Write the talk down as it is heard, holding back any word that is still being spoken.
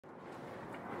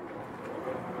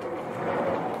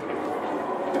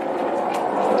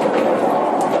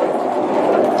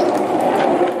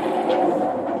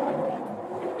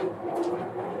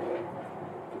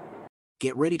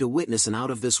get ready to witness an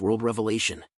out-of-this-world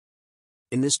revelation.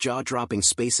 In this jaw-dropping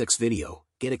SpaceX video,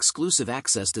 get exclusive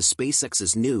access to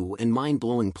SpaceX's new and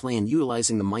mind-blowing plan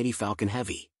utilizing the mighty Falcon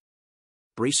Heavy.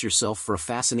 Brace yourself for a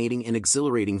fascinating and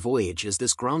exhilarating voyage as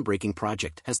this groundbreaking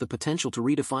project has the potential to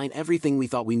redefine everything we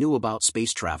thought we knew about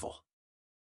space travel.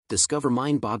 Discover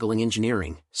mind-boggling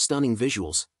engineering, stunning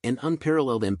visuals, and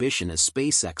unparalleled ambition as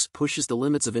SpaceX pushes the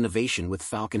limits of innovation with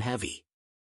Falcon Heavy.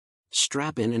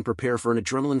 Strap in and prepare for an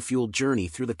adrenaline-fueled journey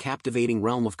through the captivating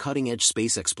realm of cutting-edge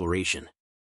space exploration.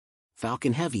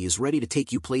 Falcon Heavy is ready to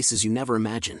take you places you never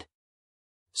imagined.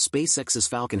 SpaceX's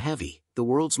Falcon Heavy, the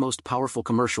world's most powerful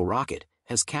commercial rocket,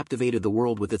 has captivated the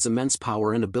world with its immense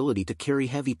power and ability to carry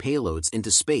heavy payloads into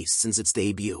space since its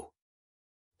debut.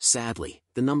 Sadly,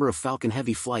 the number of Falcon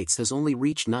Heavy flights has only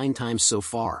reached 9 times so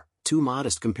far, too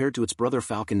modest compared to its brother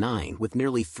Falcon 9 with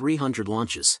nearly 300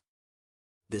 launches.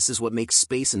 This is what makes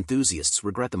space enthusiasts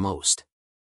regret the most.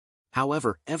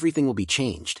 However, everything will be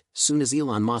changed soon as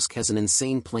Elon Musk has an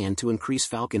insane plan to increase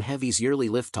Falcon Heavy's yearly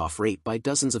liftoff rate by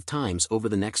dozens of times over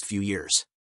the next few years.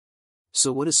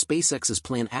 So what is SpaceX's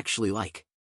plan actually like?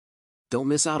 Don't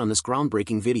miss out on this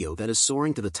groundbreaking video that is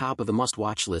soaring to the top of the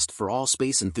must-watch list for all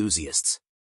space enthusiasts.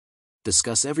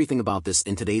 Discuss everything about this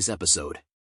in today's episode.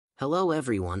 Hello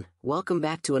everyone, welcome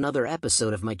back to another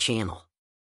episode of my channel.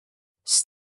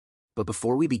 But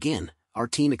before we begin, our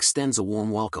team extends a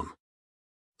warm welcome.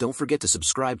 Don't forget to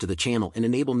subscribe to the channel and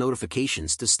enable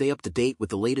notifications to stay up to date with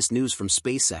the latest news from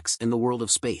SpaceX and the world of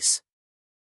space.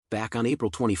 Back on April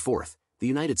 24th, the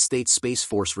United States Space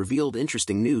Force revealed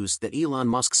interesting news that Elon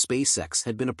Musk's SpaceX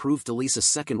had been approved to lease a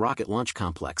second rocket launch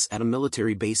complex at a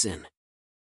military base in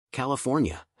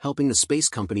California, helping the space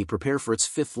company prepare for its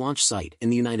 5th launch site in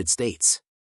the United States.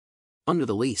 Under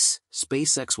the lease,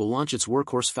 SpaceX will launch its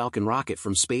workhorse Falcon rocket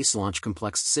from Space Launch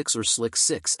Complex 6 or SLC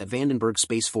 6 at Vandenberg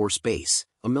Space Force Base,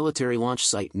 a military launch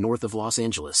site north of Los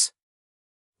Angeles,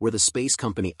 where the space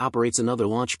company operates another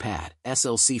launch pad,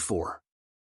 SLC-4.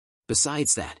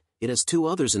 Besides that, it has 2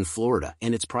 others in Florida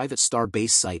and its private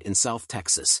Starbase site in South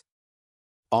Texas.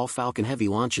 All Falcon Heavy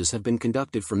launches have been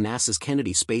conducted from NASA's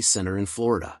Kennedy Space Center in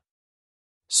Florida.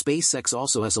 SpaceX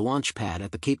also has a launch pad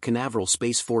at the Cape Canaveral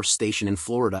Space Force Station in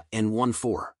Florida and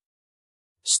 4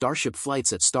 Starship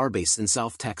flights at Starbase in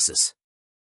South Texas.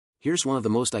 Here's one of the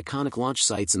most iconic launch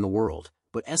sites in the world,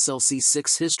 but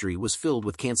SLC-6 history was filled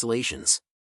with cancellations.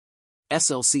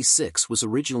 SLC-6 was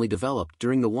originally developed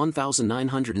during the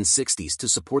 1960s to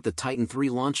support the Titan III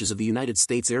launches of the United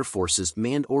States Air Force's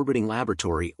Manned Orbiting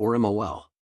Laboratory or MOL.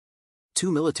 2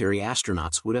 military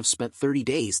astronauts would have spent 30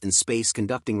 days in space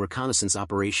conducting reconnaissance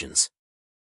operations.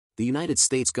 The United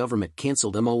States government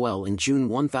canceled MOL in June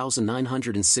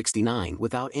 1969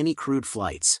 without any crewed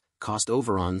flights, cost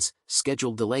overruns,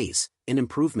 scheduled delays, and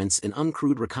improvements in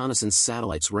uncrewed reconnaissance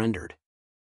satellites rendered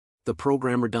the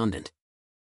program redundant.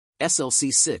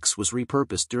 SLC-6 was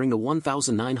repurposed during the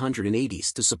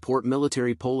 1980s to support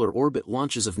military polar orbit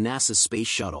launches of NASA's Space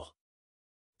Shuttle.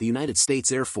 The United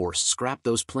States Air Force scrapped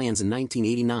those plans in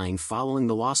 1989 following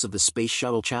the loss of the Space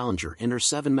Shuttle Challenger and her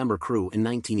 7-member crew in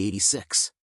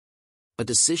 1986. A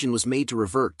decision was made to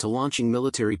revert to launching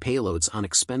military payloads on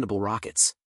expendable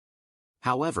rockets.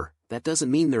 However, that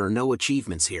doesn't mean there are no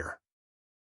achievements here.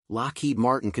 Lockheed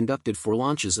Martin conducted 4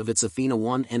 launches of its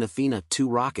Athena-1 and Athena-2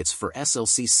 rockets for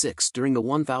SLC-6 during the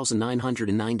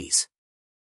 1990s.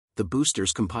 The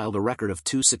boosters compiled a record of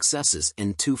 2 successes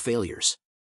and 2 failures.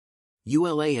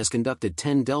 ULA has conducted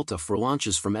 10 Delta IV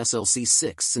launches from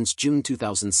SLC-6 since June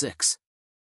 2006.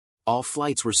 All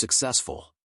flights were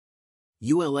successful.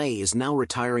 ULA is now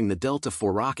retiring the Delta IV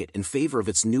rocket in favor of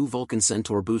its new Vulcan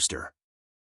Centaur booster.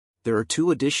 There are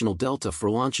 2 additional Delta IV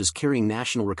launches carrying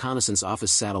National Reconnaissance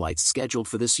Office satellites scheduled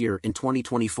for this year in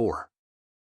 2024.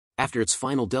 After its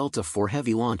final Delta IV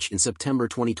Heavy launch in September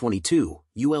 2022,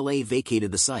 ULA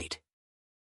vacated the site.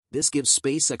 This gives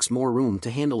SpaceX more room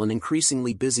to handle an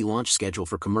increasingly busy launch schedule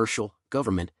for commercial,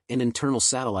 government, and internal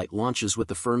satellite launches, with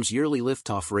the firm's yearly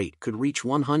liftoff rate could reach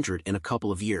 100 in a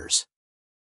couple of years.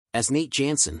 As Nate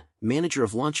Jansen, manager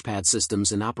of Launchpad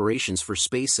Systems and Operations for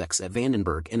SpaceX at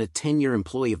Vandenberg and a 10-year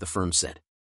employee of the firm, said,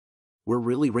 "We're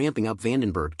really ramping up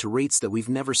Vandenberg to rates that we've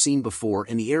never seen before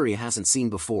and the area hasn't seen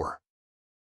before.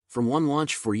 From 1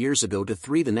 launch 4 years ago to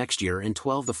 3 the next year and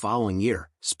 12 the following year,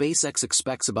 SpaceX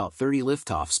expects about 30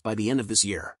 liftoffs by the end of this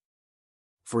year.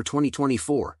 For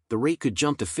 2024, the rate could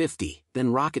jump to 50,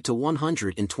 then rocket to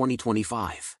 100 in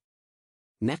 2025.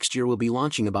 Next year we'll be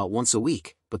launching about once a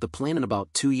week, but the plan in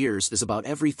about 2 years is about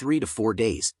every 3 to 4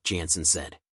 days, Jansen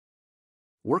said.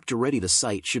 Work to ready the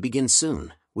site should begin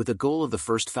soon, with a goal of the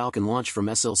first Falcon launch from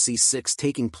SLC-6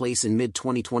 taking place in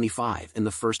mid-2025 and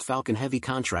the first Falcon Heavy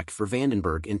contract for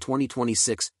Vandenberg in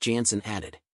 2026, Janssen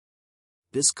added.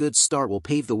 This good start will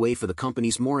pave the way for the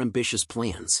company's more ambitious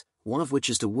plans, one of which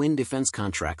is to win defense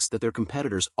contracts that their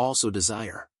competitors also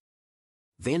desire.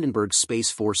 Vandenberg's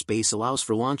Space Force base allows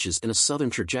for launches in a southern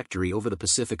trajectory over the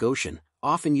Pacific Ocean,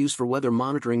 often used for weather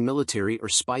monitoring military or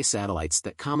spy satellites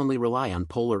that commonly rely on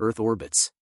polar Earth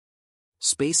orbits.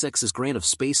 SpaceX's grant of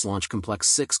Space Launch Complex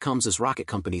 6 comes as rocket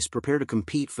companies prepare to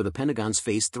compete for the Pentagon's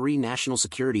Phase 3 National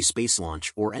Security Space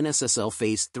Launch or NSSL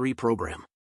Phase 3 program.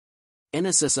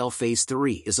 NSSL Phase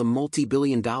 3 is a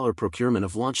multi-billion-dollar procurement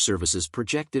of launch services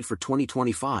projected for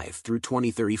 2025 through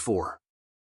 2034.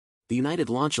 The United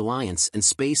Launch Alliance and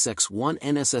SpaceX won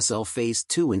NSSL Phase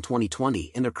 2 in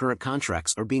 2020 and their current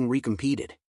contracts are being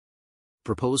recompeted.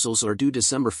 Proposals are due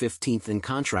December 15 and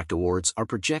contract awards are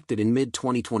projected in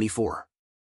mid-2024.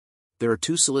 There are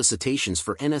 2 solicitations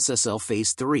for NSSL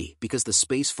Phase 3 because the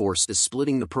Space Force is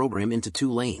splitting the program into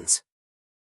 2 lanes.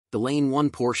 The Lane 1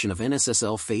 portion of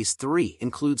NSSL Phase 3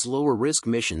 includes lower-risk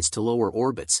missions to lower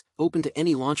orbits, open to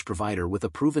any launch provider with a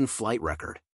proven flight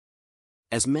record.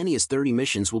 As many as 30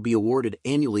 missions will be awarded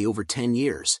annually over 10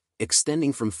 years,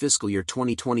 extending from fiscal year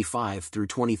 2025 through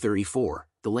 2034.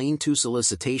 The Lane 2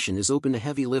 solicitation is open to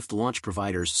heavy-lift launch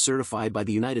providers certified by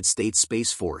the United States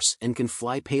Space Force and can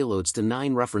fly payloads to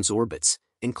 9 reference orbits,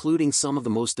 including some of the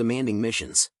most demanding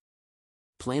missions.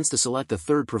 Plans to select a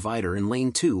third provider in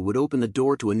Lane 2 would open the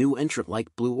door to a new entrant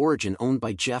like Blue Origin owned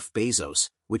by Jeff Bezos,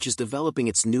 which is developing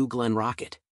its New Glenn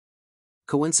rocket.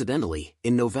 Coincidentally,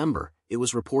 in November, it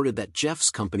was reported that Jeff's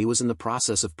company was in the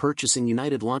process of purchasing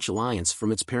United Launch Alliance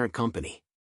from its parent company.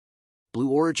 Blue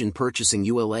Origin purchasing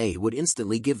ULA would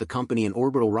instantly give the company an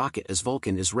orbital rocket as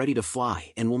Vulcan is ready to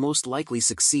fly and will most likely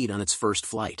succeed on its first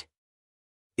flight.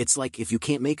 It's like if you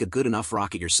can't make a good enough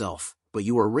rocket yourself, but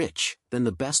you are rich, then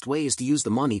the best way is to use the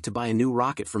money to buy a new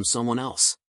rocket from someone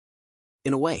else.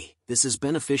 In a way, this is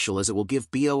beneficial as it will give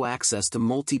BO access to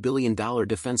multi-billion-dollar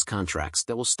defense contracts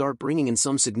that will start bringing in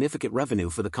some significant revenue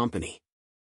for the company.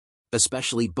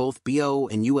 Especially both BO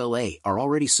and ULA are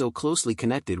already so closely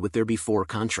connected with their before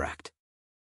contract.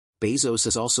 Bezos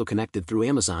is also connected through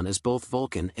Amazon as both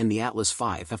Vulcan and the Atlas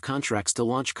V have contracts to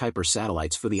launch Kuiper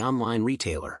satellites for the online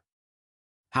retailer.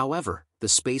 However, the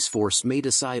Space Force may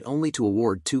decide only to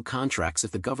award 2 contracts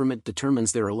if the government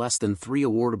determines there are less than 3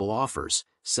 awardable offers,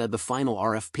 said the final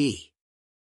RFP.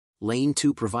 Lane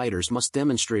 2 providers must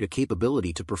demonstrate a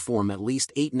capability to perform at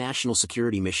least 8 national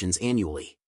security missions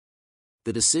annually.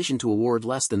 The decision to award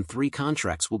less than 3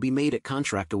 contracts will be made at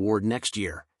contract award next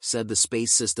year, said the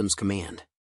Space Systems Command.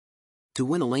 To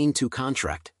win a Lane 2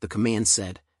 contract, the command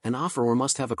said, an offeror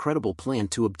must have a credible plan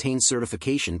to obtain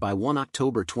certification by 1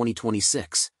 October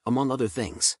 2026, among other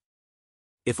things.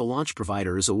 If a launch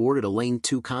provider is awarded a Lane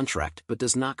 2 contract but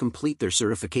does not complete their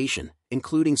certification,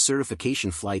 including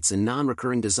certification flights and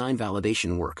non-recurring design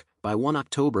validation work, by 1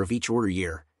 October of each order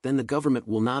year, then the government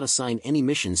will not assign any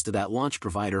missions to that launch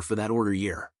provider for that order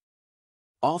year.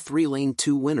 All 3 Lane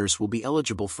 2 winners will be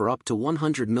eligible for up to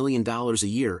 $100 million a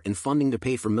year in funding to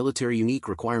pay for military unique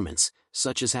requirements,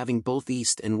 such as having both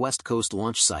East and West Coast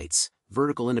launch sites,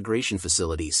 vertical integration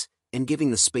facilities, and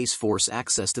giving the Space Force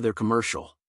access to their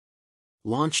commercial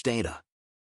launch data.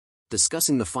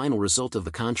 Discussing the final result of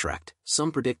the contract,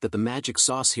 some predict that the magic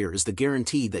sauce here is the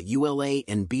guarantee that ULA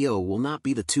and BO will not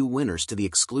be the 2 winners to the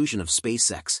exclusion of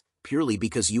SpaceX, purely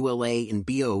because ULA and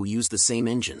BO use the same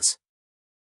engines.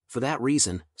 For that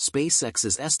reason, SpaceX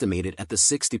is estimated at the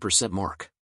 60%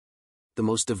 mark. The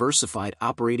most diversified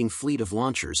operating fleet of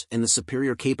launchers and the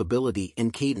superior capability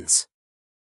and cadence.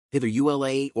 Either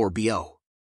ULA or BO.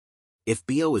 If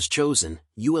BO is chosen,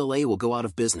 ULA will go out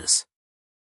of business.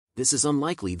 This is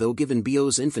unlikely though given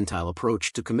BO's infantile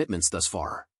approach to commitments thus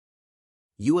far.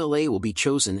 ULA will be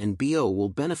chosen and BO will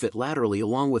benefit laterally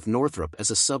along with Northrop as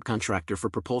a subcontractor for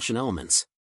propulsion elements.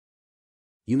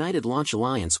 United Launch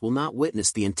Alliance will not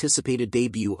witness the anticipated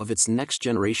debut of its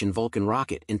next-generation Vulcan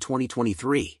rocket in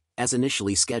 2023, as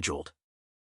initially scheduled.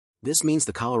 This means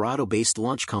the Colorado-based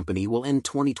launch company will end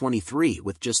 2023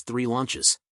 with just 3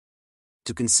 launches.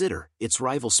 To consider, its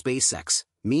rival SpaceX,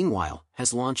 meanwhile,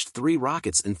 has launched 3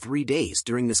 rockets in 3 days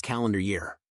during this calendar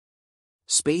year.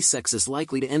 SpaceX is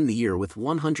likely to end the year with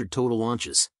 100 total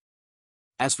launches.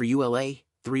 As for ULA,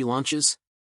 3 launches?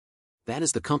 That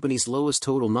is the company's lowest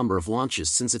total number of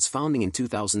launches since its founding in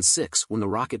 2006 when the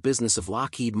rocket business of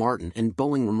Lockheed Martin and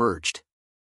Boeing were merged.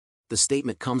 The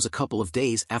statement comes a couple of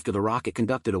days after the rocket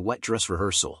conducted a wet dress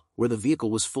rehearsal, where the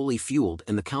vehicle was fully fueled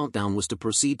and the countdown was to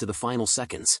proceed to the final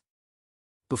seconds.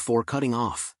 Before cutting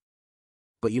off.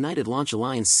 but United Launch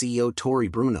Alliance CEO Tory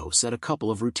Bruno said a couple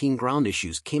of routine ground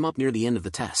issues came up near the end of the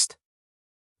test.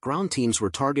 Ground teams were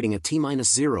targeting a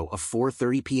T-0 of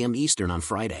 4:30 p.m. Eastern on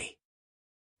Friday.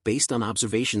 Based on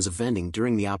observations of vending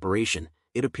during the operation,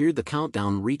 it appeared the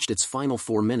countdown reached its final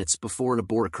 4 minutes before an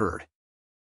abort occurred.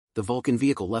 The Vulcan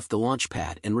vehicle left the launch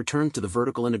pad and returned to the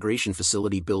Vertical Integration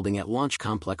Facility building at Launch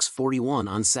Complex 41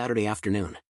 on Saturday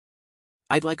afternoon.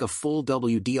 "I'd like a full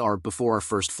WDR before our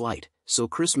first flight, so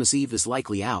Christmas Eve is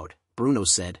likely out," Bruno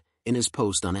said, in his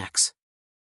post on X.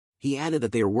 He added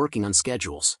that they are working on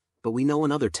schedules, but we know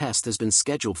another test has been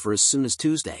scheduled for as soon as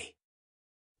Tuesday.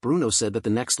 Bruno said that the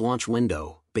next launch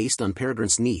window, based on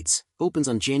Peregrine's needs, opens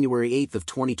on January 8 of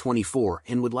 2024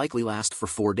 and would likely last for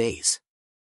 4 days.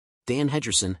 Dan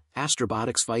Hedgerson,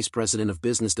 Astrobotics Vice President of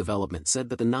Business Development, said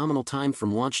that the nominal time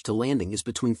from launch to landing is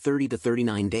between 30 to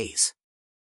 39 days.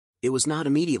 It was not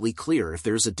immediately clear if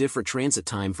there is a different transit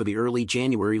time for the early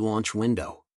January launch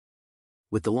window.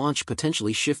 With the launch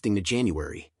potentially shifting to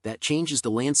January, that changes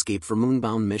the landscape for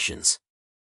moonbound missions.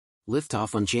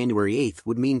 Liftoff on January 8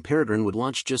 would mean Peregrine would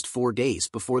launch just 4 days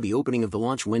before the opening of the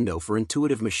launch window for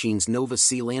Intuitive Machines'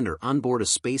 Nova-C lander on board a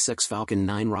SpaceX Falcon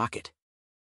 9 rocket.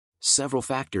 Several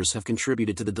factors have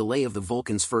contributed to the delay of the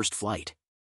Vulcan's first flight.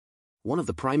 One of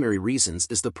the primary reasons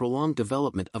is the prolonged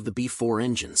development of the B-4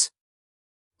 engines.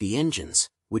 The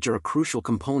engines, which are a crucial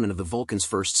component of the Vulcan's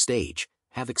first stage,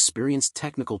 have experienced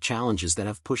technical challenges that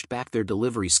have pushed back their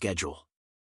delivery schedule.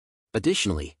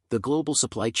 Additionally, the global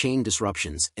supply chain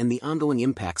disruptions and the ongoing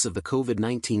impacts of the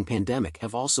COVID-19 pandemic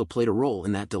have also played a role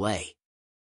in that delay.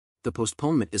 The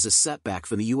postponement is a setback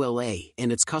for the ULA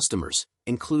and its customers,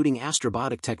 including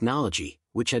Astrobotic Technology,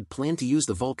 which had planned to use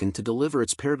the Vulcan to deliver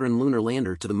its Peregrine lunar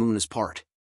lander to the Moon as part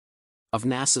of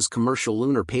NASA's Commercial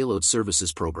Lunar Payload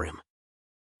Services program.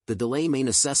 The delay may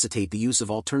necessitate the use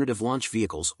of alternative launch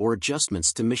vehicles or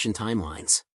adjustments to mission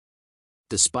timelines.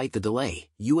 Despite the delay,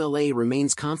 ULA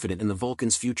remains confident in the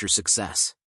Vulcan's future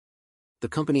success. The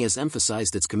company has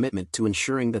emphasized its commitment to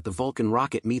ensuring that the Vulcan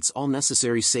rocket meets all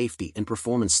necessary safety and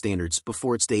performance standards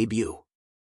before its debut.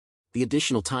 The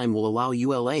additional time will allow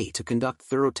ULA to conduct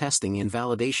thorough testing and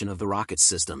validation of the rocket's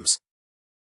systems.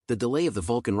 The delay of the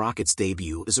Vulcan rocket's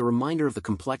debut is a reminder of the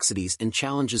complexities and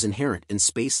challenges inherent in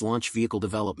space launch vehicle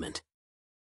development.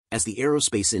 As the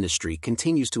aerospace industry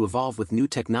continues to evolve with new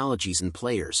technologies and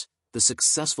players, the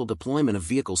successful deployment of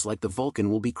vehicles like the Vulcan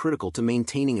will be critical to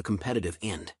maintaining a competitive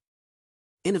and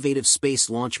innovative space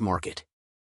launch market.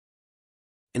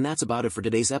 And that's about it for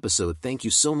today's episode. Thank you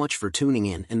so much for tuning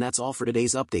in, and that's all for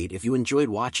today's update. If you enjoyed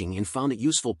watching and found it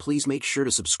useful, please make sure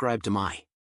to subscribe to my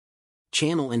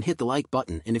channel and hit the like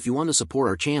button. And if you want to support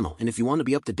our channel and if you want to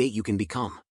be up to date, you can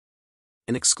become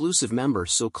an exclusive member,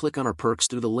 so click on our perks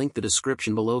through the link in the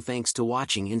description below. Thanks to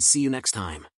watching and see you next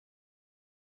time.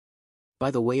 By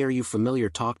the way, are you familiar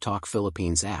TalkTalk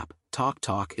Philippines app?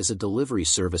 TalkTalk is a delivery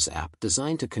service app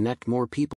designed to connect more people